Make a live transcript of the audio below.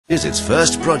is its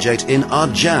first project in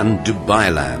Arjan,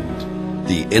 Dubai land,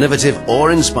 the innovative,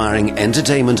 awe-inspiring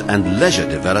entertainment and leisure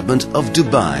development of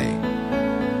Dubai.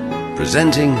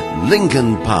 Presenting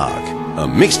Lincoln Park, a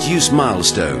mixed-use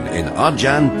milestone in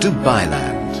Arjan, Dubai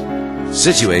land.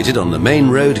 Situated on the main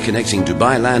road connecting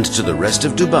Dubai land to the rest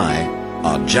of Dubai,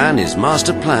 Arjan is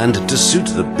master planned to suit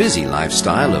the busy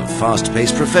lifestyle of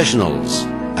fast-paced professionals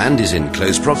and is in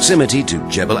close proximity to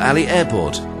Jebel Ali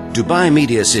Airport, Dubai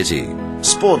Media City,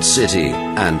 Sports City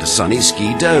and Sunny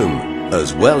Ski Dome,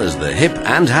 as well as the hip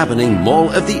and happening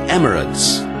Mall of the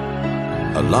Emirates.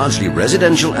 A largely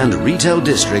residential and retail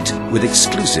district with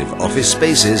exclusive office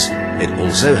spaces, it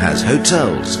also has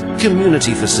hotels,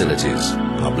 community facilities,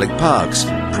 public parks,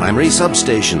 primary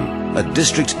substation, a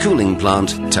district cooling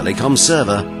plant, telecom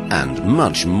server and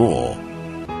much more.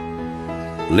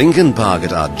 Lincoln Park at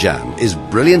Arjan is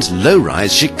brilliant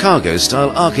low-rise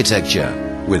Chicago-style architecture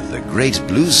with the great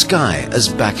blue sky as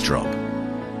backdrop.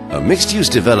 A mixed-use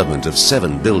development of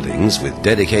 7 buildings with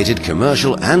dedicated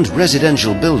commercial and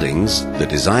residential buildings, the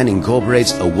design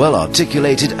incorporates a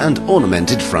well-articulated and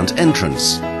ornamented front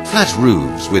entrance, flat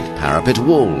roofs with parapet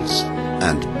walls,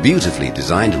 and beautifully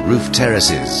designed roof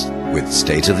terraces with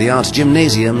state-of-the-art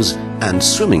gymnasiums and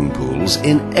swimming pools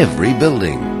in every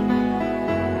building.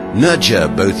 Nurture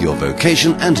both your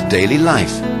vocation and daily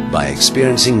life by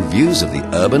experiencing views of the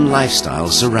urban lifestyle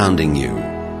surrounding you.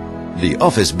 The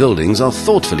office buildings are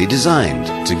thoughtfully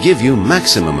designed to give you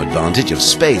maximum advantage of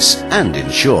space and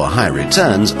ensure high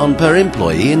returns on per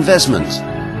employee investment.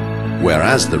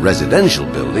 Whereas the residential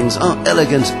buildings are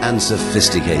elegant and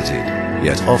sophisticated,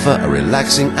 yet offer a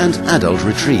relaxing and adult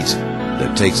retreat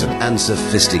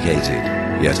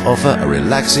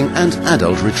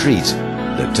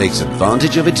that takes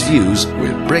advantage of its views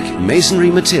with brick masonry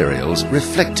materials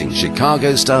reflecting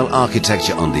Chicago-style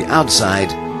architecture on the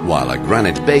outside, while a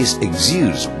granite base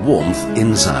exudes warmth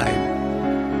inside.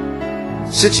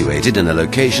 Situated in a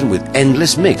location with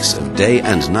endless mix of day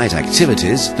and night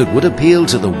activities that would appeal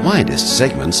to the widest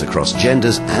segments across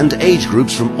genders and age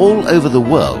groups from all over the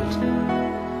world.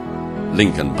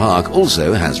 Lincoln Park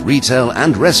also has retail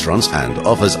and restaurants and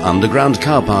offers underground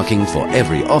car parking for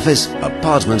every office,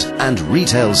 apartment and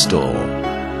retail store.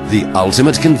 The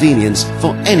ultimate convenience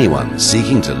for anyone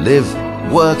seeking to live,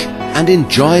 work and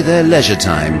enjoy their leisure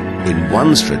time in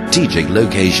one strategic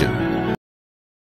location.